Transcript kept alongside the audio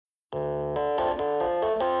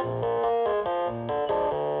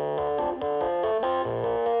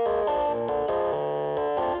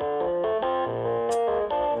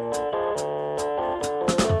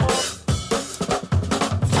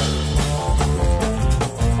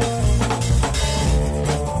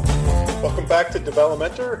back to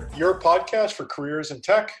Developmentor, your podcast for careers in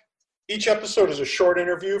tech. Each episode is a short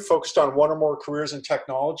interview focused on one or more careers in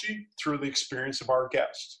technology through the experience of our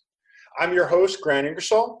guest. I'm your host, Grant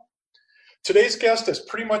Ingersoll. Today's guest has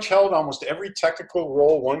pretty much held almost every technical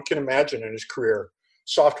role one can imagine in his career.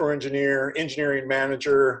 Software engineer, engineering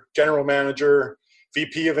manager, general manager,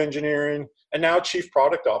 VP of engineering, and now chief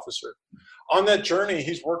product officer. On that journey,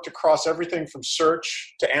 he's worked across everything from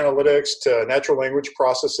search to analytics to natural language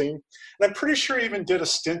processing. And I'm pretty sure he even did a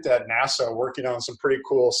stint at NASA working on some pretty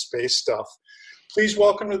cool space stuff. Please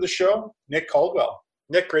welcome to the show, Nick Caldwell.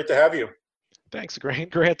 Nick, great to have you. Thanks,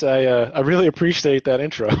 Grant. I really appreciate that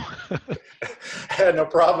intro. No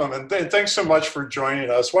problem. And thanks so much for joining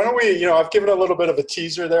us. Why don't we, I've given a little bit of a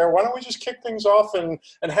teaser there. Why don't we just kick things off and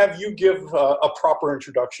have you give a proper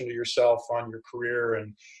introduction to yourself on your career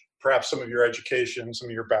and perhaps some of your education, some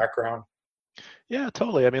of your background. Yeah,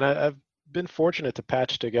 totally. I mean, I've been fortunate to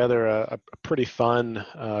patch together a pretty fun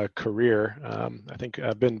career. I think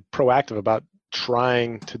I've been proactive about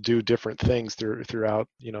trying to do different things throughout,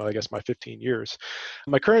 I guess my 15 years.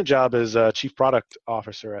 My current job is Chief Product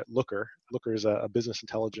Officer at Looker. Looker is a business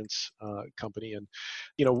intelligence company, and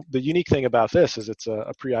the unique thing about this is it's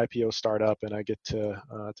a pre-IPO startup, and I get to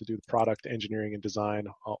do the product engineering and design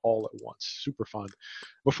all at once. Super fun.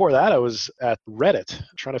 Before that, I was at Reddit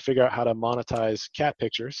trying to figure out how to monetize cat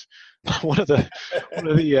pictures. One of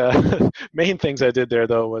the main things I did there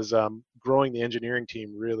though was growing the engineering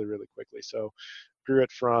team really, really quickly. So grew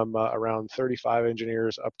it from around 35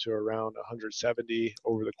 engineers up to around 170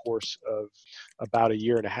 over the course of about a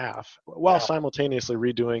year and a half, while simultaneously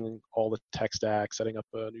redoing all the tech stack, setting up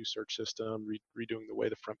a new search system, redoing the way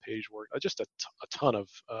the front page worked, just a ton of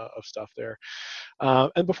stuff there.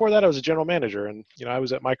 And before that, I was a general manager, and I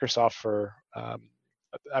was at Microsoft for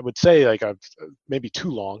I would say maybe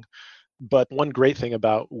too long. But one great thing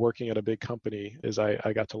about working at a big company is I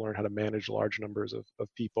got to learn how to manage large numbers of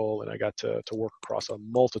people, and I got to work across a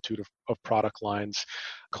multitude of product lines,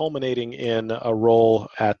 culminating in a role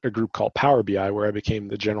at a group called Power BI, where I became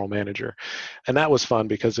the general manager. And that was fun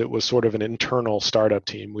because it was sort of an internal startup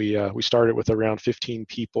team. We started with around 15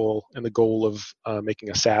 people and the goal of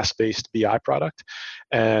making a SaaS-based BI product.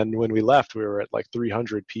 And when we left, we were at like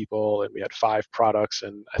 300 people, and we had 5 products,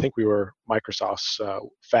 and I think we were Microsoft's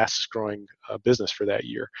fastest growing business for that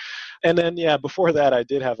year. And then, before that, I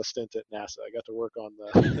did have a stint at NASA. I got to work on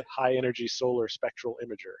the high energy solar spectral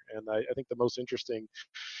imager. And I think the most interesting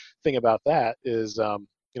thing about that is, at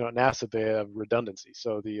NASA, they have redundancy.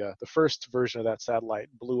 So the first version of that satellite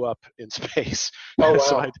blew up in space. Oh, wow.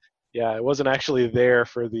 So it wasn't actually there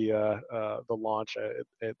for the launch.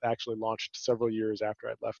 It actually launched several years after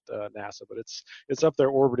I left NASA, but it's up there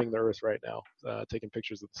orbiting the Earth right now, taking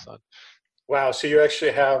pictures of the sun. Wow. So you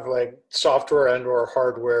actually have like software and or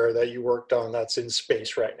hardware that you worked on that's in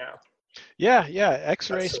space right now. Yeah.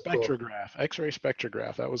 X-ray spectrograph. Cool. X-ray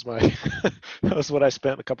spectrograph. That was that was what I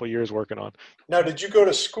spent a couple of years working on. Now, did you go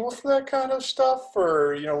to school for that kind of stuff,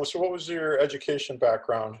 or so what was your education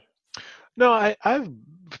background? No, I've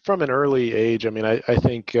from an early age. I mean, I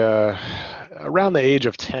think around the age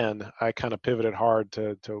of 10, I kind of pivoted hard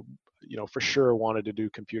to for sure wanted to do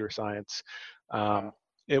computer science.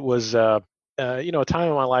 It was a time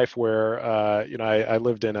in my life where I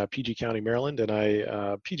lived in PG County, Maryland,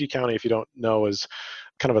 and PG County, if you don't know, is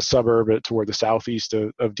kind of a suburb toward the southeast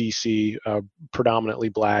of DC, predominantly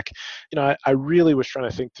black. I really was trying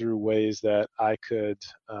to think through ways that I could,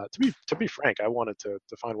 to be frank, I wanted to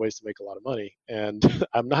find ways to make a lot of money, and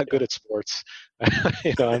I'm not good at sports.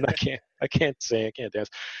 I can't sing, I can't dance.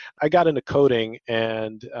 I got into coding,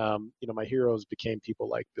 and my heroes became people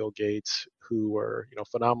like Bill Gates, who were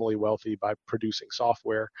phenomenally wealthy by producing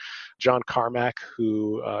software. John Carmack,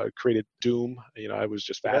 who created Doom. I was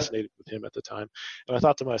just fascinated with him at the time, and I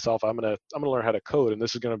thought to myself, I'm gonna learn how to code, and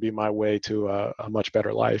this is gonna be my way to a much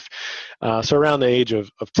better life. So around the age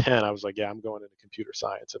of 10, I was like, I'm going into computer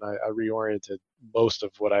science, and I reoriented most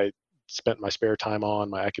of what I spent my spare time on,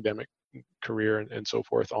 my academic career and so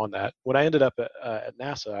forth, on that. When I ended up at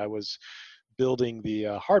NASA, I was building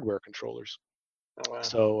the hardware controllers. Oh, wow.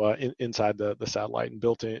 So inside the satellite, and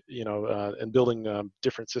and building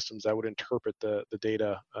different systems that would interpret the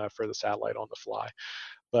data for the satellite on the fly.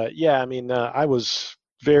 But I was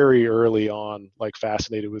very early on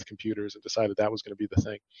fascinated with computers and decided that was going to be the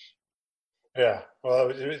thing. Yeah,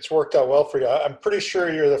 well, it's worked out well for you. I'm pretty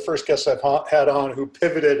sure you're the first guest I've had on who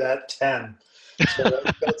pivoted at 10. So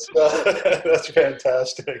that's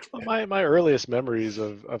fantastic. Well, my earliest memories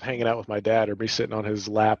of hanging out with my dad are me sitting on his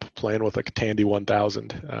lap playing with a Tandy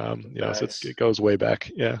 1000. Nice. So it goes way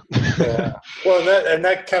back. Yeah. Yeah. Well, and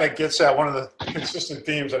that kind of gets at one of the consistent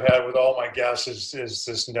themes I've had with all my guests is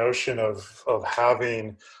this notion of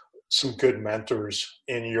having some good mentors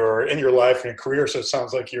in your life and your career. So it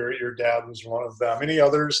sounds like your dad was one of them. Any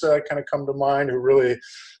others that kind of come to mind who really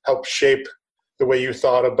helped shape the way you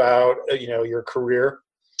thought about your career?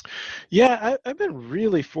 Yeah, I've been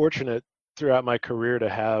really fortunate throughout my career to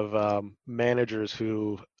have managers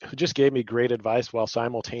who just gave me great advice while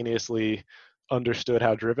simultaneously understood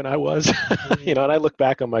how driven I was. And I look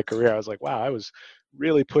back on my career, I was like, wow, I was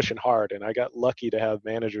really pushing hard, and I got lucky to have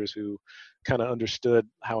managers who kind of understood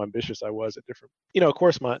how ambitious I was at different. Of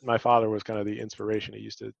course, my father was kind of the inspiration. He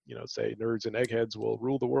used to, say, nerds and eggheads will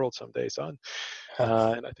rule the world someday, son.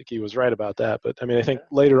 And I think he was right about that. But I mean, I think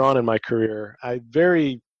later on in my career, I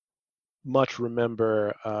very much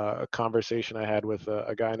remember a conversation I had with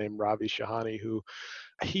a guy named Ravi Shahani, who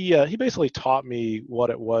he basically taught me what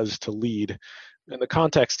it was to lead. And the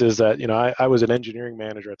context is that, I was an engineering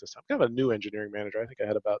manager at this time, kind of a new engineering manager. I think I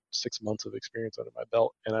had about 6 months of experience under my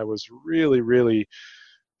belt. And I was really, really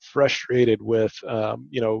frustrated with,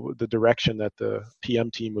 the direction that the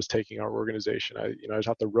PM team was taking our organization. I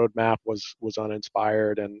thought the roadmap was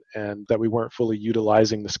uninspired, and that we weren't fully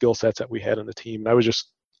utilizing the skill sets that we had in the team. And I was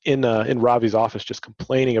just in Ravi's office just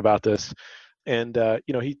complaining about this. And,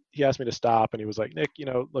 he asked me to stop, and he was like, Nick,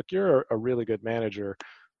 look, you're a really good manager,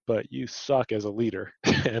 but you suck as a leader.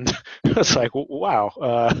 And I was like, wow,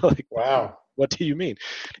 Wow. What do you mean?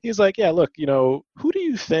 He's like, yeah, look, who do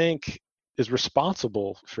you think is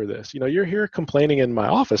responsible for this? You're here complaining in my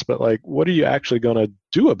office, but like, what are you actually going to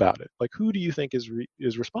do about it? Like, who do you think is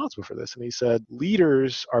responsible for this? And he said,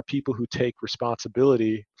 leaders are people who take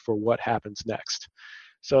responsibility for what happens next.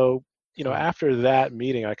 So, after that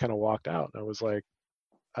meeting, I kind of walked out, and I was like,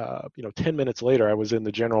 10 minutes later, I was in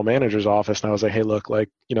the general manager's office, and I was like, hey, look,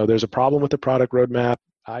 there's a problem with the product roadmap.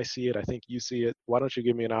 I see it. I think you see it. Why don't you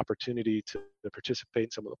give me an opportunity to participate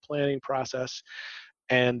in some of the planning process?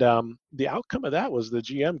 And the outcome of that was the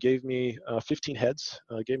GM gave me 15 heads,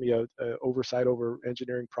 gave me a oversight over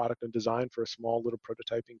engineering, product, and design for a small little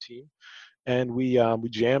prototyping team. And we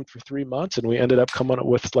jammed for 3 months, and we ended up coming up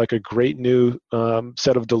with like a great new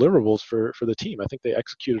set of deliverables for the team. I think they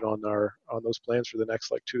executed on those plans for the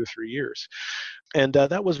next like 2 to 3 years. And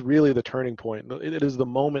that was really the turning point. It is the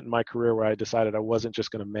moment in my career where I decided I wasn't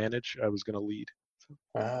just going to manage, I was going to lead.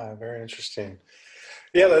 Very interesting.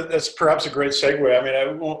 Yeah, that's perhaps a great segue. I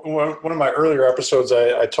mean, one of my earlier episodes,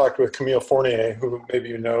 I talked with Camille Fournier, who maybe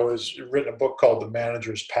you know has written a book called The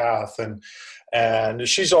Manager's Path, and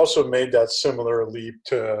she's also made that similar leap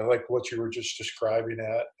to like what you were just describing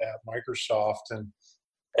at Microsoft. And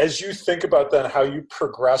as you think about then how you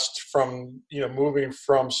progressed from moving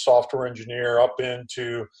from software engineer up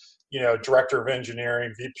into director of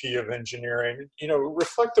engineering, VP of engineering,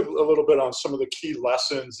 reflect a little bit on some of the key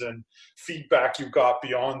lessons and feedback you got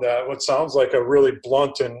beyond that. What sounds like a really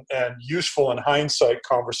blunt and useful in hindsight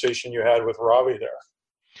conversation you had with Ravi there.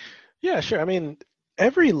 Yeah, sure. I mean,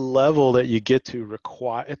 every level that you get to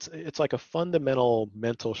require, it's like a fundamental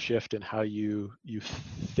mental shift in how you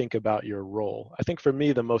think about your role. I think for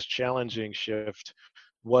me, the most challenging shift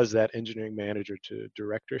was that engineering manager to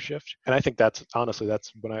director shift. And I think that's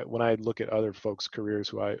when I look at other folks' careers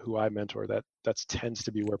who I mentor, that tends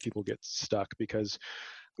to be where people get stuck. Because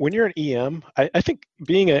when you're an EM, I think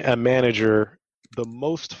being a manager, the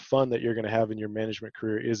most fun that you're going to have in your management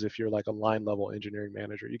career is if you're like a line level engineering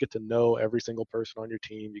manager. You get to know every single person on your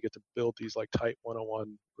team. You get to build these like tight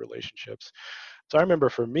one-on-one relationships. So I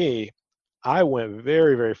remember for me, I went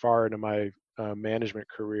very, very far into my management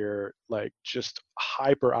career, like just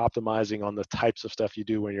hyper optimizing on the types of stuff you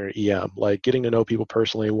do when you're an EM, like getting to know people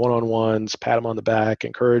personally, one-on-ones, pat them on the back,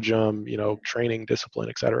 encourage them, training, discipline,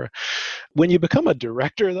 etc. When you become a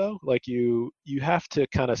director, though, like you have to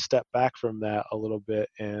kind of step back from that a little bit.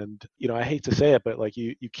 And, I hate to say it, but like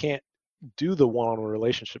you can't do the one-on-one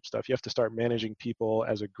relationship stuff. You have to start managing people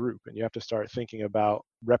as a group, and you have to start thinking about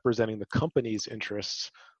representing the company's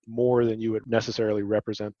interests more than you would necessarily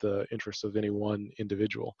represent the interests of any one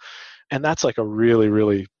individual. And that's like a really,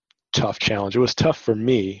 really tough challenge. It was tough for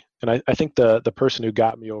me. And I think the person who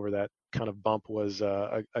got me over that kind of bump was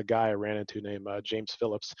a guy I ran into named James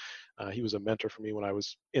Phillips. He was a mentor for me when I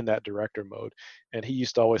was in that director mode. And he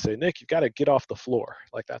used to always say, Nick, you've got to get off the floor.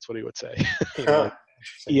 Like that's what he would say. Like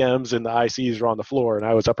EMs and the ICs were on the floor, and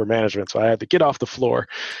I was upper management, so I had to get off the floor.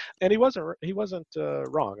 And he wasn't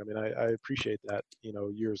wrong. I mean, I appreciate that,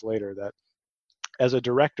 years later, that as a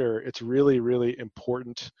director, it's really, really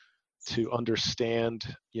important to understand,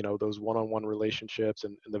 those one-on-one relationships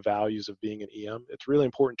and the values of being an EM. It's really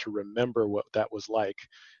important to remember what that was like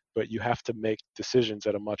but you have to make decisions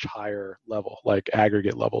at a much higher level, like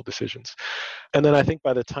aggregate level decisions. And then I think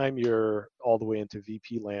by the time you're all the way into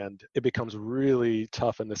VP land, it becomes really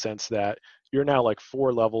tough in the sense that you're now like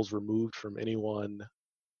 4 levels removed from anyone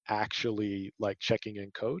actually like checking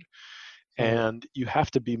in code. And you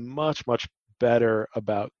have to be much, much better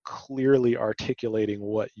about clearly articulating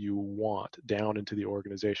what you want down into the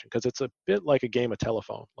organization, because it's a bit like a game of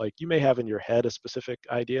telephone. Like you may have in your head a specific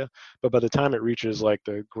idea, but by the time it reaches like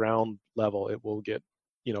the ground level, it will get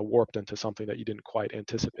warped into something that you didn't quite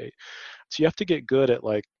anticipate. So you have to get good at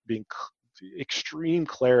like being extreme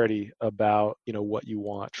clarity about what you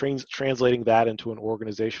want, translating that into an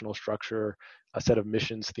organizational structure, a set of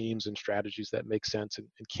missions, themes, and strategies that make sense and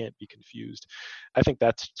can't be confused. I think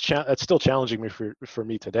that's still challenging me for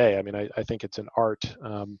me today. I mean, I think it's an art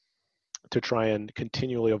to try and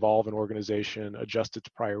continually evolve an organization, adjust its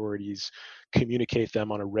priorities, communicate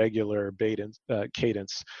them on a regular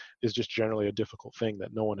cadence is just generally a difficult thing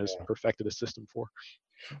that no one has perfected a system for.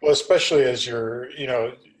 Well, especially as you're,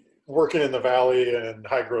 working in the Valley and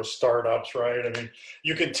high growth startups, right? I mean,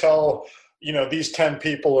 you can tell, these 10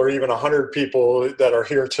 people or even 100 people that are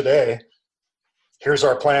here today, here's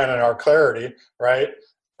our plan and our clarity, right?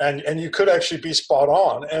 And you could actually be spot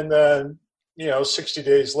on. And then, 60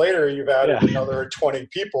 days later, you've added another 20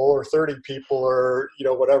 people or 30 people or,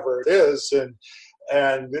 whatever it is.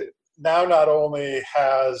 And now not only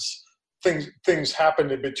has things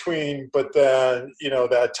happen in between, but then,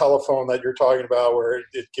 that telephone that you're talking about where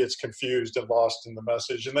it gets confused and lost in the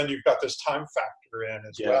message. And then you've got this time factor in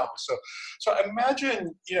as well. So I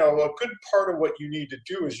imagine, a good part of what you need to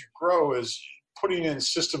do as you grow is putting in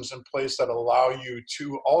systems in place that allow you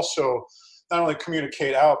to also not only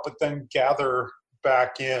communicate out, but then gather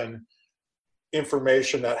back in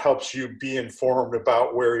information that helps you be informed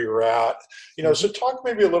about where you're at. So talk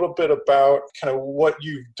maybe a little bit about kind of what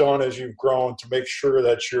you've done as you've grown to make sure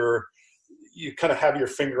that you kind of have your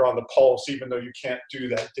finger on the pulse, even though you can't do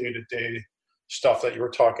that day-to-day stuff that you were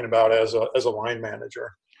talking about as a line manager.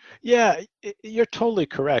 Yeah, you're totally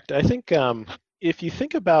correct. I think if you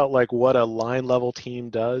think about like what a line level team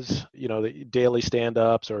does, the daily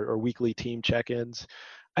stand-ups or weekly team check-ins,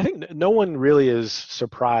 I think no one really is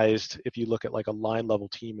surprised if you look at like a line level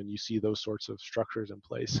team and you see those sorts of structures in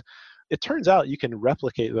place. It turns out you can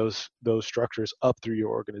replicate those structures up through your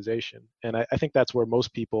organization. And I think that's where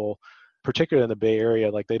most people, particularly in the Bay Area,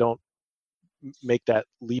 like they don't make that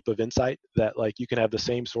leap of insight that like you can have the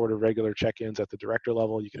same sort of regular check-ins at the director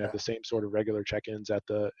level, you can have the same sort of regular check-ins at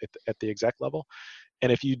the exec level.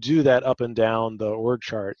 And if you do that up and down the org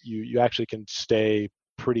chart, you actually can stay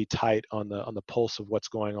pretty tight on the pulse of what's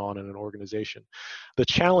going on in an organization. The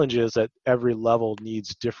challenge is that every level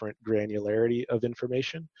needs different granularity of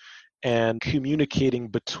information, and communicating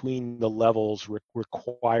between the levels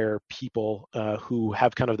require people who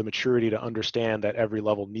have kind of the maturity to understand that every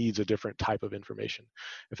level needs a different type of information,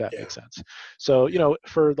 if that makes sense. So,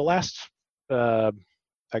 for the last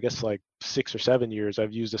I guess like 6 or 7 years,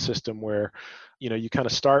 I've used a system where, you kind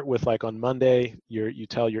of start with like on Monday, you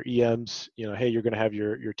tell your EMs, hey, you're going to have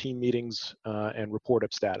your team meetings and report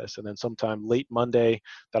up status. And then sometime late Monday,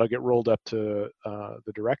 that'll get rolled up to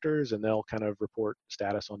the directors, and they'll kind of report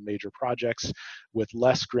status on major projects with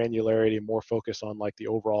less granularity, more focus on like the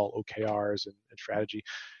overall OKRs and strategy.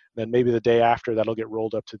 And then maybe the day after, that'll get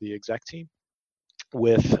rolled up to the exec team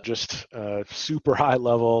with just super high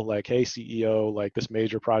level, like, hey, CEO, like this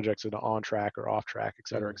major project's on track or off track, et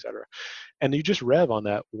cetera, et cetera. And you just rev on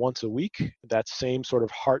that once a week. That same sort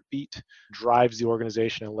of heartbeat drives the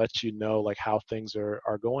organization and lets you know like how things are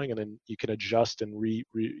going. And then you can adjust and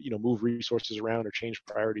move resources around or change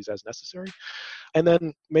priorities as necessary. And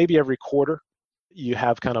then maybe every quarter, you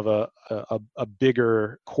have kind of a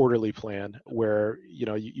bigger quarterly plan where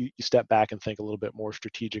you step back and think a little bit more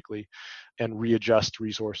strategically and readjust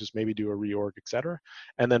resources, maybe do a reorg, et cetera.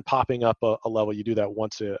 And then popping up a level, you do that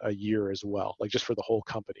once a year as well, like just for the whole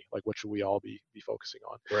company, like what should we all be focusing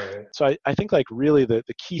on. Right. So I think like really the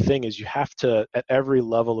key thing is you have to, at every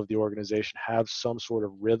level of the organization, have some sort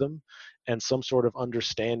of rhythm and some sort of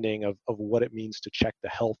understanding of what it means to check the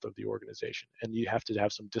health of the organization. And you have to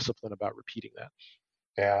have some discipline about repeating that.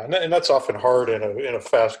 Yeah, and that's often hard in a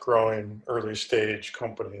fast-growing early stage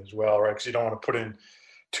company as well, right? Because you don't want to put in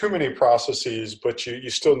too many processes, but you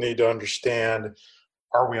still need to understand,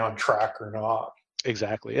 are we on track or not?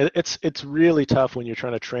 Exactly. It's really tough when you're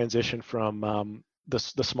trying to transition from the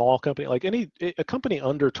small company, like a company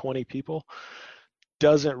under 20 people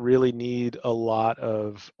doesn't really need a lot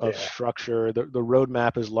of structure. The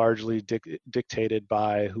roadmap is largely dictated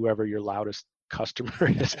by whoever your loudest customer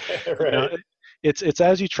is. Right. it's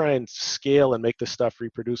as you try and scale and make this stuff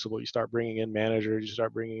reproducible, you start bringing in managers, you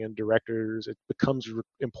start bringing in directors. It becomes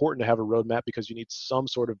important to have a roadmap because you need some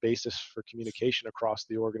sort of basis for communication across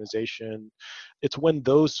the organization. It's when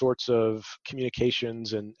those sorts of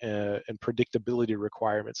communications and predictability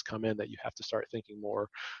requirements come in that you have to start thinking more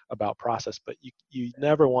about process. But you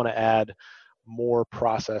never want to add more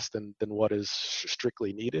process than what is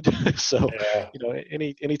strictly needed. So, Yeah.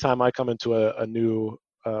 anytime I come into a new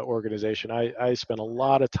organization, I spend a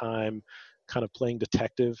lot of time kind of playing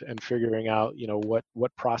detective and figuring out,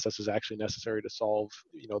 what process is actually necessary to solve,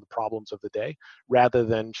 the problems of the day, rather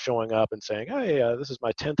than showing up and saying, hey, this is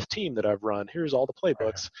my 10th team that I've run. Here's all the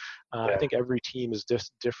playbooks. I think every team is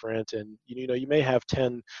just different, and you may have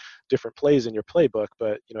 10 different plays in your playbook,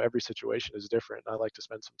 but every situation is different. I like to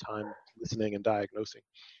spend some time listening and diagnosing.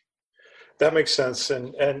 That makes sense.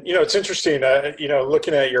 And it's interesting,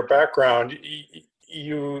 looking at your background,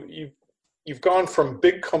 you've gone from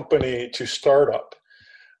big company to startup.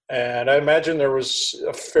 And I imagine there was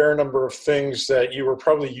a fair number of things that you were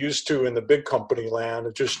probably used to in the big company land,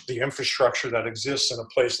 just the infrastructure that exists in a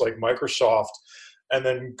place like Microsoft, and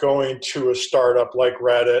then going to a startup like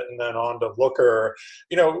Reddit and then on to Looker.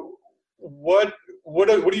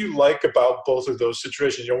 What do you like about both of those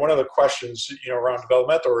situations? One of the questions, around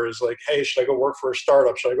developmental is like, hey, should I go work for a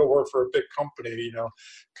startup? Should I go work for a big company?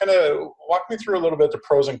 Kind of walk me through a little bit the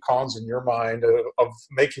pros and cons in your mind of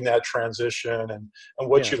making that transition and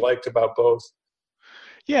what you liked about both.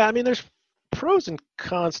 Yeah, I mean, there's pros and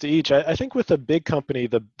cons to each. I think with a big company,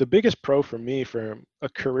 the biggest pro for me from a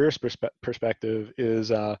career perspective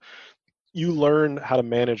is you learn how to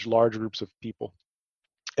manage large groups of people.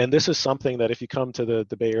 And this is something that if you come to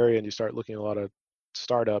the Bay Area and you start looking at a lot of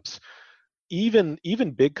startups, even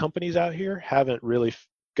big companies out here haven't really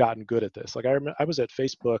gotten good at this. Like I was at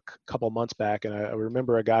Facebook a couple months back, and I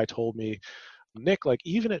remember a guy told me, Nick, like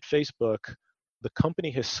even at Facebook, the company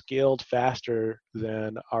has scaled faster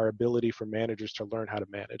than our ability for managers to learn how to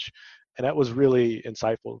manage. And that was really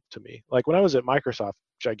insightful to me. Like when I was at Microsoft,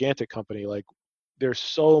 gigantic company, like there's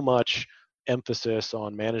so much emphasis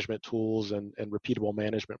on management tools and repeatable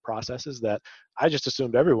management processes that I just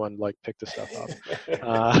assumed everyone like picked this stuff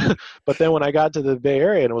up. But then when I got to the Bay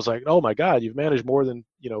Area and it was like, oh my God, you've managed more than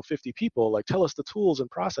 50 people, like tell us the tools and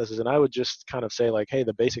processes. And I would just kind of say like, hey,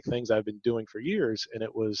 the basic things I've been doing for years. And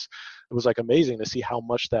it was like amazing to see how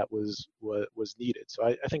much that was needed. So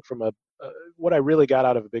I think from what I really got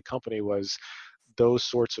out of a big company was those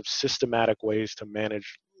sorts of systematic ways to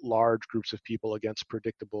manage large groups of people against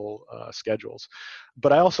predictable schedules.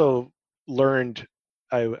 But I also learned,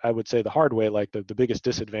 I would say the hard way, like the biggest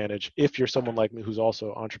disadvantage if you're someone like me who's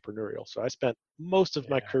also entrepreneurial. So I spent most of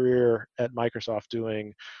my career at Microsoft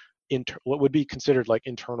doing what would be considered like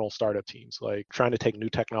internal startup teams, like trying to take new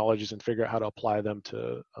technologies and figure out how to apply them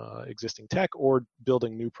to existing tech or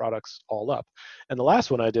building new products all up. And the last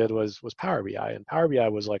one I did was Power BI, and Power BI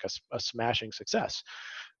was like a smashing success.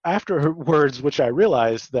 Afterwards, which I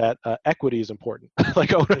realized that equity is important,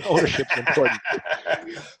 like ownership is important.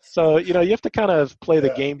 So you have to kind of play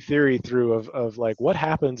the game theory through of like what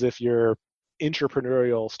happens if your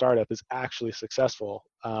entrepreneurial startup is actually successful.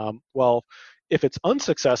 Well, if it's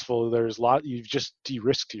unsuccessful, you've just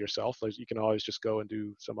de-risked yourself. Like you can always just go and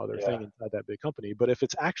do some other thing inside that big company. But if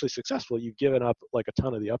it's actually successful, you've given up like a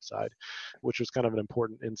ton of the upside, which was kind of an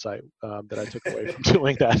important insight that I took away from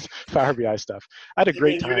doing that Power BI stuff. I had a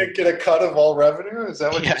great time. You didn't get a cut of all revenue? Is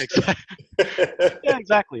that what you're saying? Exactly. Yeah,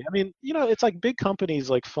 exactly. I mean, it's like big companies,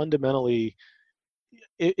 like fundamentally,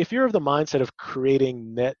 if you're of the mindset of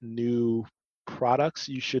creating net new products,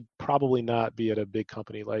 you should probably not be at a big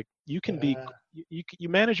company. Like you can be, you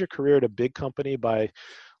manage your career at a big company by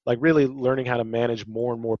like really learning how to manage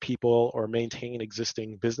more and more people or maintain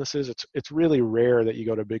existing businesses. It's really rare that you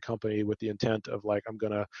go to a big company with the intent of like, I'm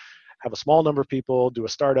going to have a small number of people, do a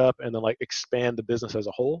startup, and then like expand the business as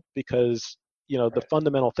a whole. Because, the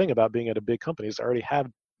fundamental thing about being at a big company is they already have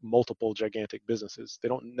multiple gigantic businesses. They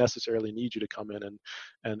don't necessarily need you to come in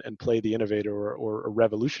and play the innovator or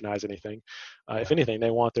revolutionize anything. If anything, they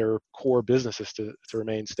want their core businesses to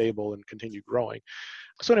remain stable and continue growing.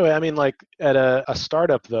 So anyway, I mean, like at a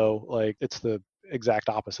startup though, like it's the exact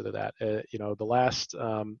opposite of that. The last,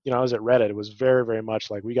 I was at Reddit. It was very, very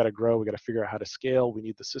much like we got to grow. We got to figure out how to scale. We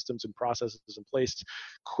need the systems and processes in place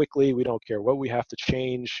quickly. We don't care what we have to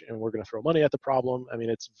change, and we're going to throw money at the problem. I mean,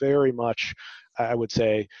 it's very much, I would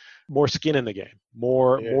say, more skin in the game,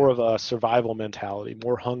 more of a survival mentality,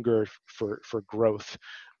 more hunger for growth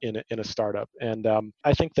in a startup. And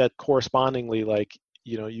I think that correspondingly, like,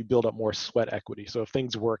 you build up more sweat equity. So if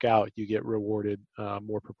things work out, you get rewarded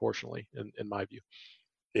more proportionally, in my view.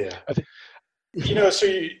 Yeah.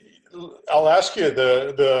 I'll ask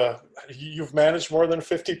you, you've managed more than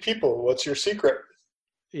 50 people. What's your secret?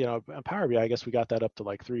 On Power BI, I guess we got that up to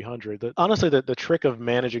like 300. Honestly, the trick of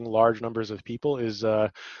managing large numbers of people is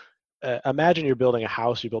imagine you're building a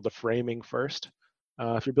house, you build the framing first.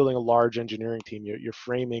 If you're building a large engineering team, your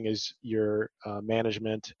framing is your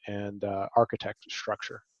management and architect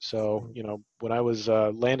structure. So, when I was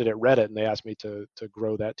landed at Reddit and they asked me to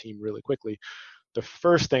grow that team really quickly, the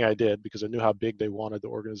first thing I did, because I knew how big they wanted the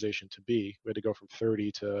organization to be, we had to go from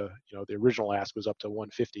 30 to, the original ask was up to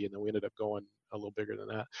 150, and then we ended up going a little bigger than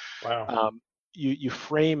that. Wow. You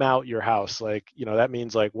frame out your house, like, that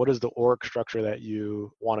means like, what is the org structure that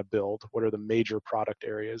you want to build? What are the major product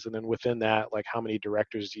areas? And then within that, like, how many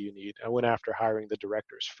directors do you need? I went after hiring the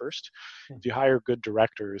directors first. If you hire good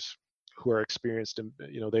directors who are experienced and,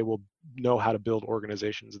 they will know how to build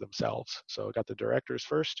organizations themselves. So I got the directors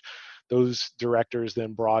first. Those directors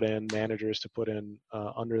then brought in managers to put in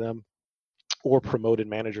under them, or promoted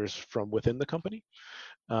managers from within the company.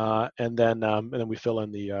 And then we fill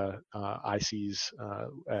in the ICs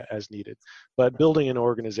as needed. But building an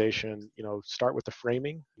organization, start with the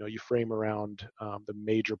framing. You frame around the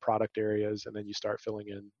major product areas, and then you start filling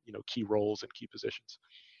in, key roles and key positions.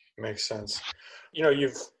 Makes sense.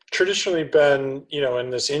 You've traditionally been, in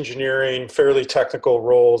this engineering, fairly technical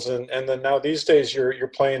roles, and then now these days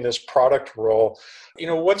you're playing this product role.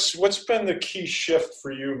 What's been the key shift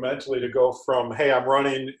for you mentally to go from, hey, I'm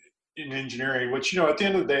running in engineering, which, at the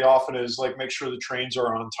end of the day often is like, make sure the trains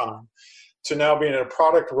are on time, to now being in a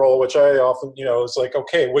product role, which I often, is like,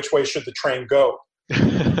 okay, which way should the train go?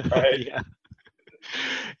 Right?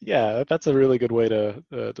 Yeah, that's a really good way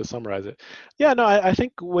to summarize it. Yeah, no, I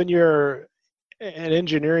think when you're an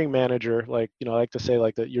engineering manager, like, I like to say,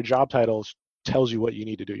 like, that your job title tells you what you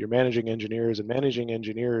need to do. You're managing engineers, and managing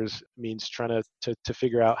engineers means trying to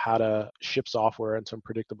figure out how to ship software in some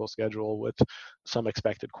predictable schedule with some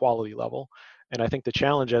expected quality level. And I think the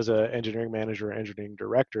challenge as an engineering manager or engineering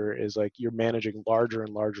director is, like, you're managing larger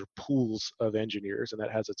and larger pools of engineers, and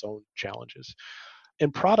that has its own challenges.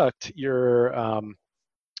 In product, you're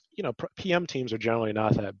PM teams are generally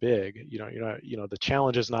not that big. The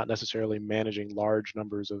challenge is not necessarily managing large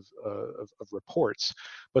numbers of reports,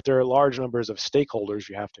 but there are large numbers of stakeholders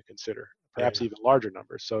you have to consider, perhaps even larger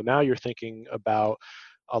numbers. So now you're thinking about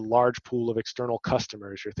a large pool of external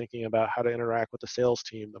customers. You're thinking about how to interact with the sales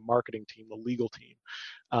team, the marketing team, the legal team,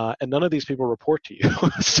 and none of these people report to you.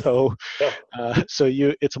 So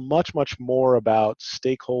it's much more about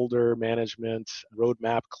stakeholder management,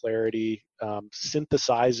 roadmap clarity,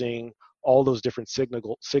 synthesizing all those different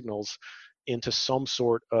signals into some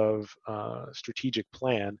sort of strategic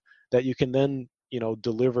plan that you can then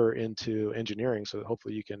deliver into engineering, so that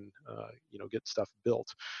hopefully you can get stuff built.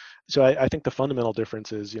 So I think the fundamental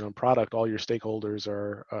difference is, in product, all your stakeholders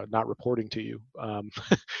are not reporting to you,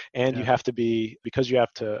 and you have to be, because you have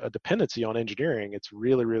a dependency on engineering. It's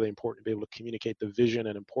really, really important to be able to communicate the vision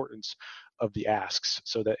and importance of the asks,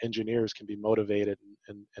 so that engineers can be motivated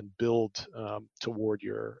and build toward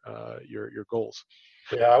your goals.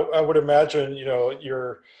 Yeah, I would imagine,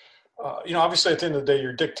 you're obviously at the end of the day,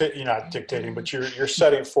 you're not dictating, but you're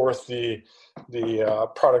setting forth the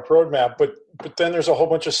product roadmap. But then there's a whole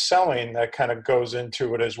bunch of selling that kind of goes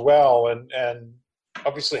into it as well. And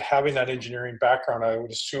obviously having that engineering background, I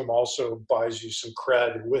would assume, also buys you some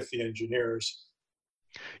cred with the engineers.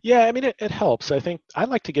 Yeah, I mean, it helps. I think I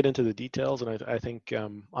like to get into the details, and I think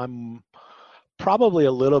I'm probably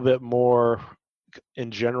a little bit more,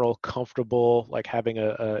 in general, comfortable, like, having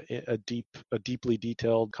a deeply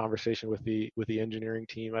detailed conversation with the engineering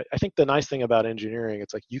team. I think the nice thing about engineering,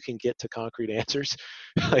 it's like you can get to concrete answers.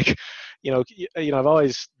 Like, I've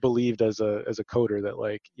always believed as a coder that,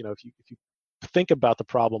 like, if you think about the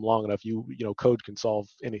problem long enough, code can solve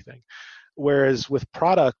anything. Whereas with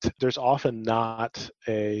product, there's often not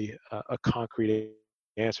a concrete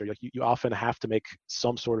answer. Like, you often have to make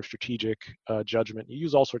some sort of strategic judgment. You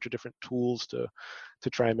use all sorts of different tools to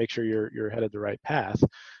try and make sure you're headed the right path,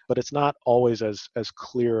 but it's not always as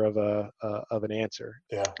clear of an answer.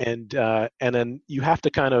 Yeah. And then you have to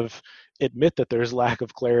kind of admit that there's lack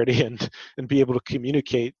of clarity and be able to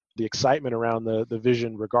communicate the excitement around the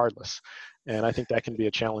vision regardless. And I think that can be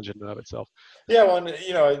a challenge in and of itself. Yeah, well, and,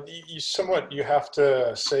 you have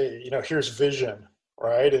to say, here's vision,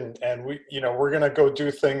 right? And we're going to go do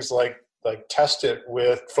things like test it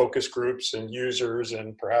with focus groups and users,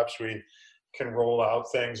 and perhaps we can roll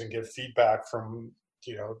out things and get feedback from,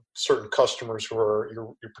 certain customers who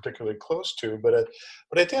you're particularly close to. But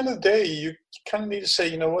at the end of the day, you kind of need to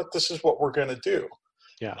say, this is what we're going to do.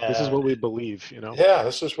 Yeah, this is And what we believe, yeah,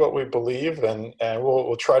 this is what we believe, and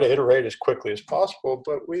we'll try to iterate as quickly as possible,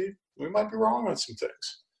 but we might be wrong on some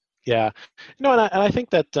things. Yeah, and I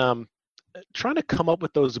think that trying to come up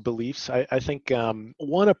with those beliefs, I think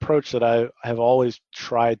one approach that I have always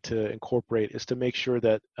tried to incorporate is to make sure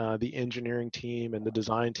that the engineering team and the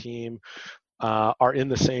design team are in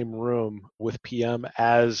the same room with PM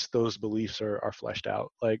as those beliefs are fleshed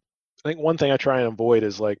out. Like, I think one thing I try and avoid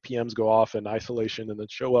is like PMs go off in isolation and then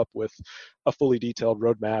show up with a fully detailed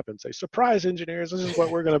roadmap and say, surprise engineers, this is what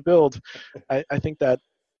we're going to build. I think that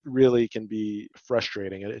really can be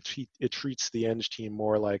frustrating. It treats the eng team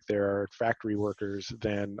more like they're factory workers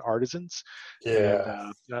than artisans. And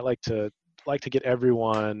Yeah, I like to get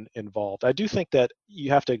everyone involved. I do think that you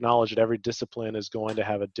have to acknowledge that every discipline is going to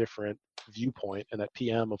have a different viewpoint, and that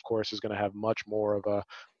PM, of course, is going to have much more of a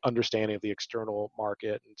understanding of the external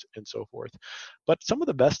market and so forth. But some of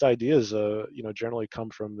the best ideas, generally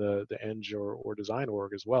come from the eng or design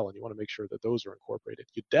org as well, and you want to make sure that those are incorporated.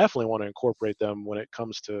 You definitely want to incorporate them when it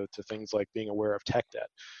comes to things like being aware of tech debt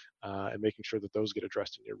and making sure that those get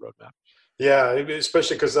addressed in your roadmap. yeah,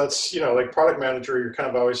 especially because that's, like product manager, you're kind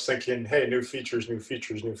of always thinking, hey, new features,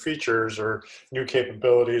 or new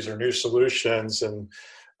capabilities or new solutions, and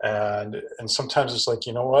sometimes it's like,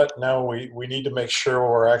 you know what? No, we need to make sure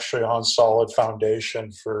we're actually on solid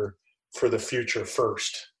foundation for the future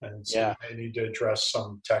first, and so we Yeah. may need to address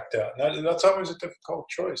some tech debt. That's always a difficult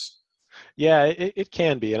choice. Yeah, it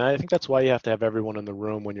can be, and I think that's why you have to have everyone in the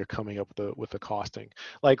room when you're coming up with the costing.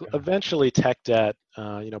 Like Yeah. eventually, tech debt,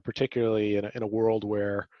 particularly in a world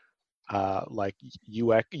where like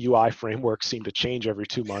UX, UI frameworks seem to change every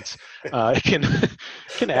 2 months, it can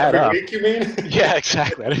can add Every up. week, you mean? Yeah,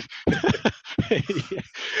 exactly.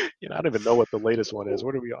 I don't even know what the latest one is.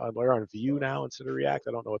 What are we on? We're on Vue now instead of React.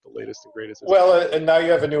 I don't know what the latest and greatest is. Well, and now you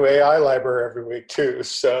have a new AI library every week too.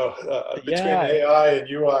 So between Yeah, AI and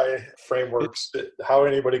UI frameworks, how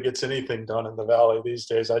anybody gets anything done in the Valley these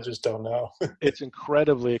days, I just don't know. it's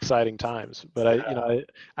incredibly exciting times, but Yeah,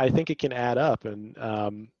 I think it can add up, and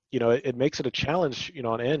it makes it a challenge,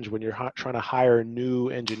 on Eng when you're trying to hire new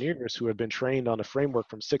engineers who have been trained on a framework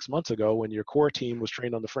from 6 months ago when your core team was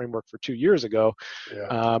trained on the framework for 2 years ago.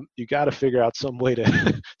 yeah, You got to figure out some way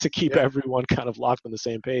to to keep yeah. everyone kind of locked on the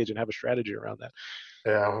same page and have a strategy around that.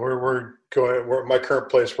 Yeah, we're going. My current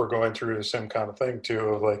place, we're going through the same kind of thing too.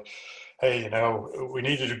 Of like, hey, we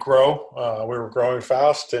needed to grow. We were growing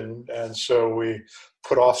fast, and so we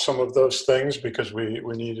put off some of those things because we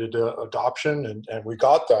needed adoption, and we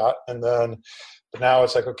got that. And then now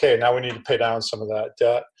it's like, okay, now we need to pay down some of that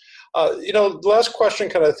debt. The last question,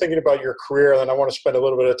 kind of thinking about your career, and then I want to spend a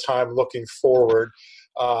little bit of time looking forward.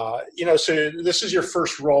 So this is your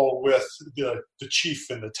first role with the chief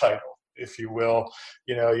in the title, if you will.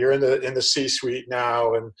 You're in the C-suite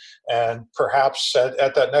now, and perhaps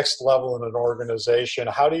at that next level in an organization.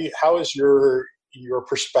 How has your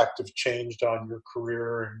perspective changed on your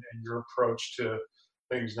career and your approach to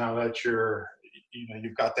things now that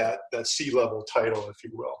you've got that C-level title, if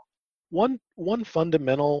you will? One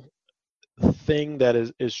fundamental thing that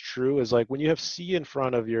is true is like when you have C in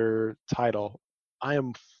front of your title, I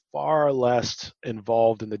am far less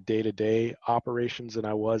involved in the day-to-day operations than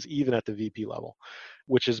I was even at the VP level,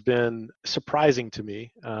 which has been surprising to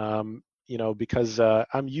me. Because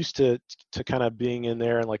I'm used to kind of being in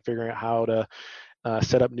there and like figuring out how to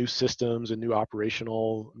set up new systems and new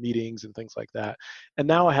operational meetings and things like that. And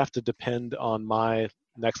now I have to depend on my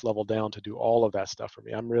next level down to do all of that stuff for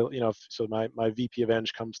me. I'm really, so my VP of Eng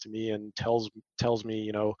comes to me and tells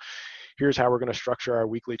me, here's how we're going to structure our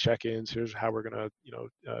weekly check-ins. Here's how we're going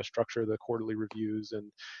to, structure the quarterly reviews.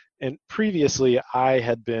 And previously I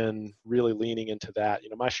had been really leaning into that.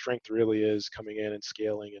 My strength really is coming in and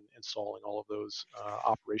scaling and installing all of those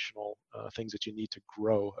operational things that you need to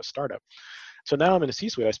grow a startup. So now I'm in a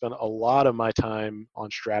C-suite. I spend a lot of my time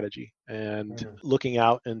on strategy and looking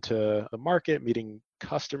out into the market, meeting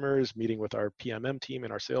customers, meeting with our PMM team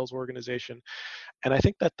and our sales organization. And I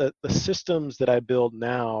think that the systems that I build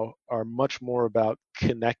now are much more about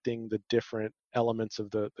connecting the different elements of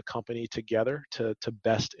the company together to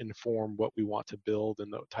best inform what we want to build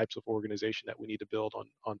and the types of organization that we need to build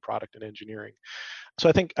on product and engineering. So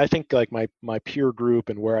I think like my peer group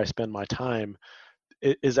and where I spend my time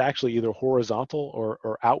is actually either horizontal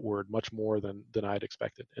or outward much more than I'd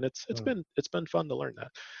expected. And it's been fun to learn that.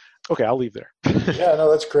 Okay, I'll leave there. Yeah, no,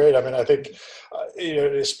 that's great. I mean, I think,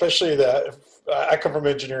 especially that I come from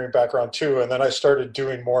an engineering background too, and then I started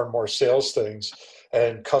doing more and more sales things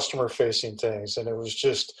and customer facing things. And it was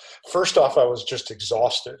just, first off, I was just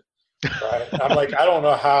exhausted. right? I'm like, I don't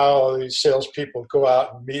know how these salespeople go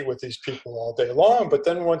out and meet with these people all day long. But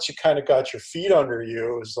then once you kind of got your feet under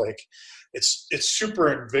you, it's like, it's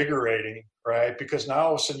super invigorating, right? Because now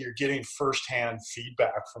all of a sudden you're getting firsthand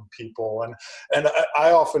feedback from people. And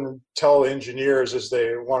I often tell engineers as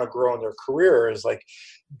they want to grow in their career is like,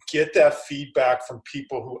 get that feedback from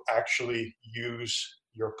people who actually use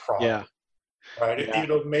your Yeah. product, right? Yeah.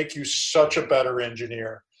 It'll make you such a better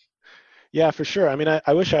engineer. Yeah, for sure. I mean,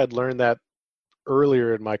 I wish I had learned that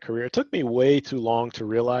earlier in my career. It took me way too long to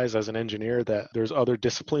realize as an engineer that there's other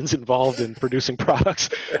disciplines involved in producing products.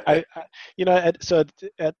 At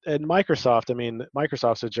Microsoft, I mean,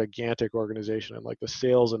 Microsoft's a gigantic organization, and like the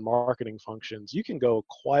sales and marketing functions, you can go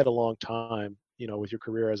quite a long time, with your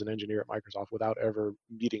career as an engineer at Microsoft without ever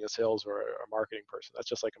meeting a sales or a marketing person. That's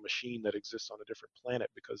just like a machine that exists on a different planet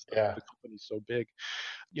because Yeah. the company's so big.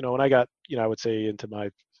 When I got, I would say into my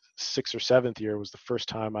sixth or seventh year was the first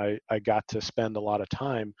time I got to spend a lot of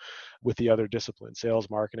time with the other disciplines, sales,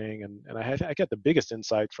 marketing, and I got the biggest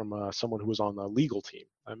insight from someone who was on the legal team.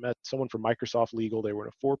 I met someone from Microsoft Legal. They were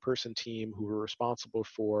in a 4-person team who were responsible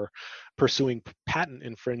for pursuing patent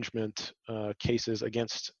infringement cases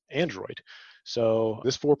against Android. So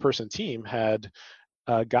this 4-person team had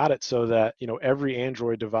got it so that every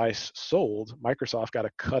Android device sold, Microsoft got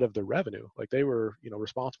a cut of the revenue. Like they were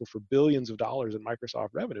responsible for billions of dollars in Microsoft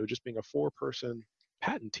revenue just being a 4-person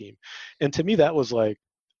patent team. And to me that was like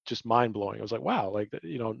just mind blowing. I was like, wow, like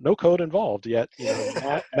no code involved yet,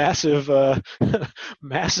 massive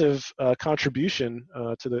massive contribution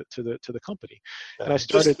to the company. And I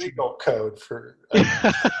started just legal code for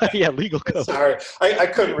yeah, legal code. Sorry, I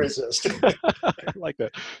couldn't resist. Like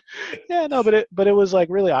that. Yeah, no, but it was like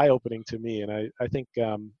really eye opening to me, and I think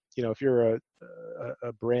if you're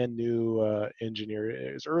a brand new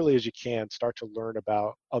engineer, as early as you can, start to learn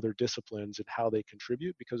about other disciplines and how they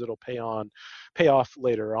contribute, because it'll pay off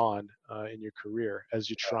later on in your career as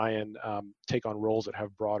you try and take on roles that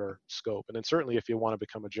have broader scope. And then certainly if you want to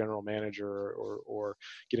become a general manager or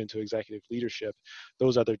get into executive leadership,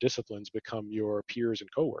 those other disciplines become your peers and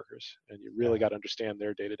coworkers, and you really got to understand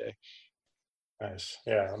their day to day. Nice.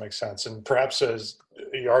 Yeah, that makes sense. And perhaps as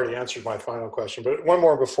you already answered my final question, but one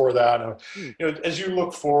more before that, as you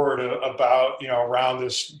look forward about, around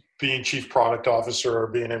this being chief product officer or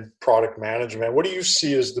being in product management, what do you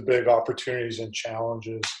see as the big opportunities and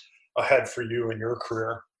challenges ahead for you in your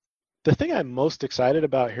career? The thing I'm most excited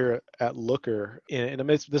about here at Looker, and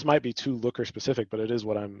this might be too Looker specific, but it is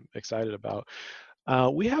what I'm excited about.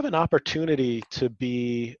 We have an opportunity to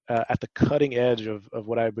be at the cutting edge of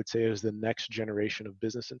what I would say is the next generation of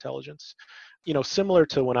business intelligence. Similar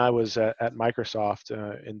to when I was at Microsoft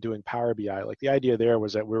and doing Power BI, like the idea there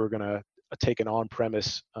was that we were going to take an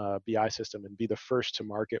on-premise BI system and be the first to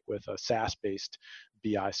market with a SaaS-based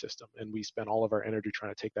BI system. And we spent all of our energy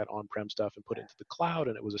trying to take that on-prem stuff and put it into the cloud,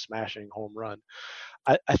 and it was a smashing home run.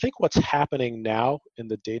 I think what's happening now in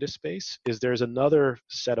the data space is there's another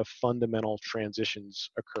set of fundamental transitions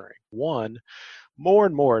occurring. One, more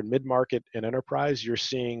and more in mid-market and enterprise, you're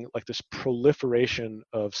seeing like this proliferation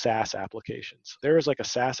of SaaS applications. There is like a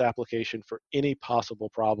SaaS application for any possible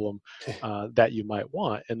problem that you might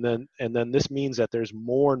want. And then this means that there's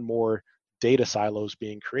more and more data silos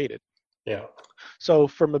being created. Yeah. So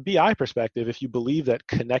from a BI perspective, if you believe that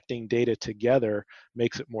connecting data together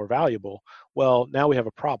makes it more valuable, well, now we have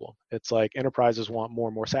a problem. It's like enterprises want more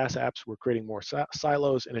and more SaaS apps. We're creating more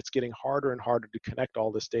silos, and it's getting harder and harder to connect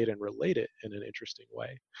all this data and relate it in an interesting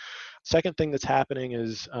way. Second thing that's happening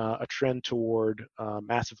is a trend toward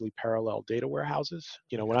massively parallel data warehouses.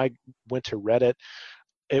 When I went to Reddit,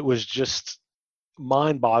 it was just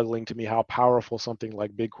mind-boggling to me how powerful something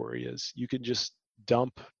like BigQuery is. You can just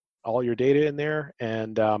dump all your data in there,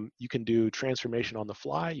 and you can do transformation on the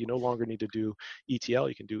fly. You no longer need to do ETL,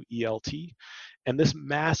 you can do ELT. And this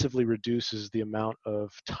massively reduces the amount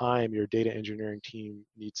of time your data engineering team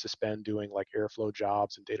needs to spend doing like Airflow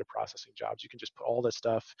jobs and data processing jobs. You can just put all that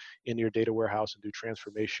stuff in your data warehouse and do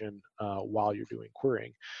transformation while you're doing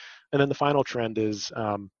querying. And then the final trend is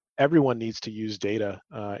everyone needs to use data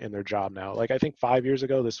in their job now. Like I think 5 years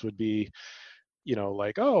ago, this would be we're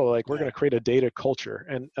going to create a data culture.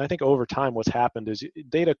 And I think over time what's happened is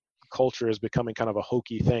data culture is becoming kind of a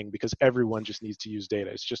hokey thing because everyone just needs to use data.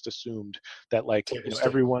 It's just assumed that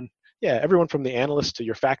everyone yeah, everyone from the analyst to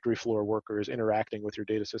your factory floor worker is interacting with your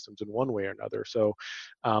data systems in one way or another. So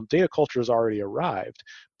data culture has already arrived.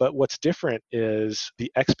 But what's different is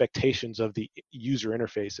the expectations of the user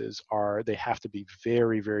interfaces are they have to be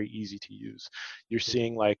very, very easy to use. You're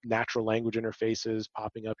seeing like natural language interfaces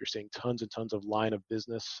popping up. You're seeing tons and tons of line of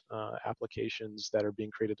business applications that are being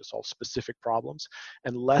created to solve specific problems.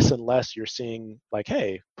 And less you're seeing like,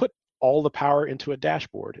 hey, put all the power into a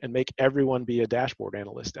dashboard and make everyone be a dashboard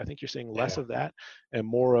analyst. I think you're seeing less of that and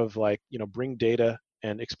more of like, bring data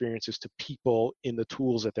and experiences to people in the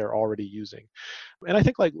tools that they're already using. And I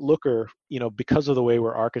think like Looker, because of the way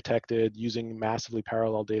we're architected, using massively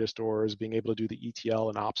parallel data stores, being able to do the ETL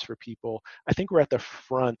and ops for people, I think we're at the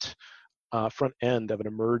front end of an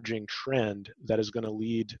emerging trend that is going to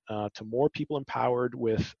lead to more people empowered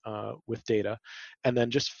with data, and then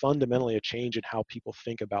just fundamentally a change in how people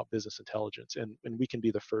think about business intelligence. And we can be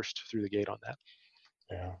the first through the gate on that.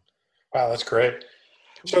 Yeah. Wow, that's great.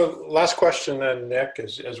 So last question then, Nick,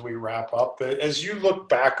 as we wrap up, as you look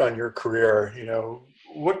back on your career,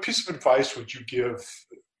 what piece of advice would you give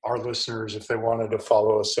our listeners if they wanted to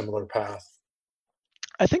follow a similar path?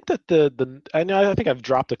 I think that I think I've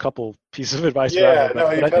dropped a couple pieces of advice. Yeah, around,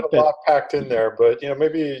 no, you've had a lot packed in there, but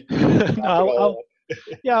maybe I'll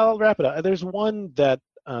wrap it up. There's one that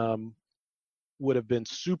would have been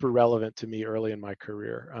super relevant to me early in my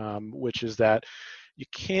career, which is that you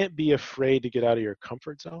can't be afraid to get out of your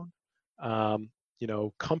comfort zone.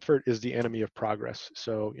 Comfort is the enemy of progress.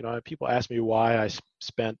 So, people ask me why I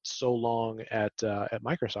spent so long at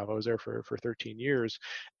Microsoft. I was there for 13 years.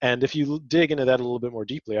 And if you dig into that a little bit more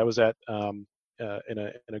deeply, I was at in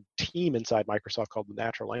a team inside Microsoft called the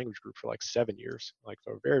Natural Language Group for like 7 years, like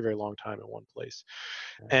for a very, very long time in one place.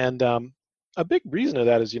 And a big reason of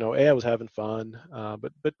that is, A, I was having fun,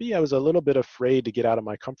 but B, I was a little bit afraid to get out of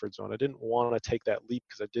my comfort zone. I didn't want to take that leap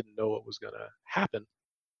because I didn't know what was going to happen.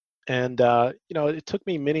 And, it took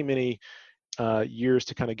me many, many years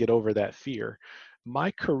to kind of get over that fear.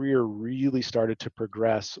 My career really started to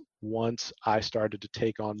progress once I started to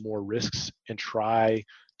take on more risks and try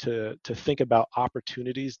to think about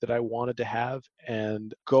opportunities that I wanted to have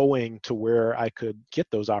and going to where I could get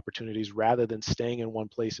those opportunities rather than staying in one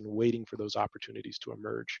place and waiting for those opportunities to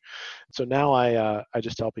emerge. So now I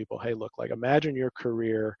just tell people, hey, look, like imagine your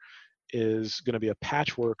career is going to be a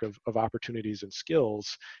patchwork of opportunities and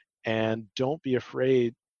skills, and don't be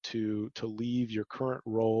afraid to leave your current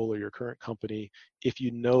role or your current company if you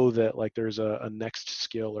know that like there's a next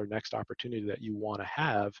skill or next opportunity that you want to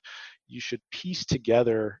have. You should piece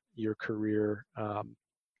together your career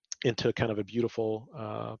into kind of a beautiful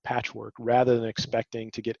patchwork rather than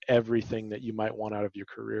expecting to get everything that you might want out of your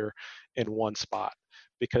career in one spot,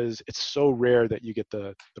 because it's so rare that you get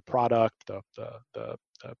the product, the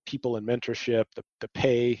people in mentorship, the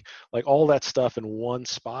pay, like all that stuff in one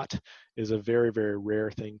spot is a very, very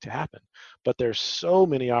rare thing to happen. But there's so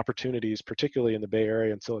many opportunities, particularly in the Bay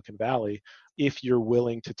Area and Silicon Valley, if you're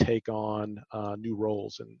willing to take on new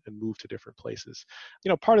roles and move to different places.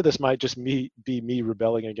 Part of this might just be me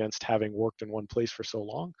rebelling against having worked in one place for so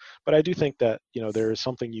long, but I do think that, there is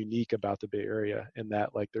something unique about the Bay Area in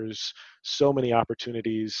that like there's so many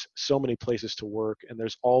opportunities, so many places to work, and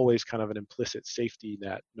there's always kind of an implicit safety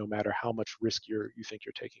net no matter how much risk you think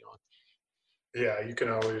you're taking on. Yeah, you can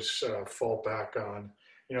always fall back on,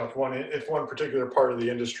 if one particular part of the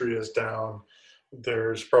industry is down,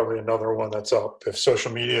 there's probably another one that's up. If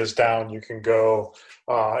social media is down, you can go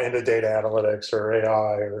into data analytics or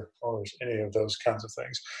AI or any of those kinds of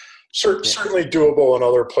things. Certainly doable in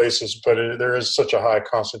other places, but there is such a high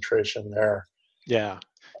concentration there. Yeah,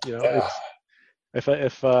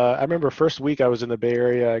 If I remember first week I was in the Bay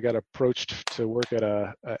Area, I got approached to work at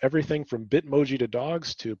everything from Bitmoji to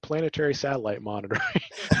dogs to planetary satellite monitoring.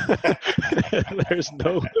 There's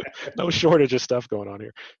no shortage of stuff going on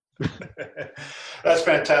here. That's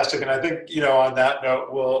fantastic, and I think on that note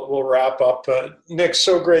we'll wrap up. Nick,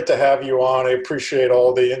 so great to have you on. I appreciate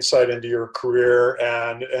all the insight into your career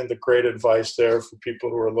and the great advice there for people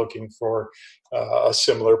who are looking for a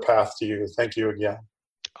similar path to you. Thank you again.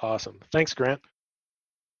 Awesome. Thanks, Grant.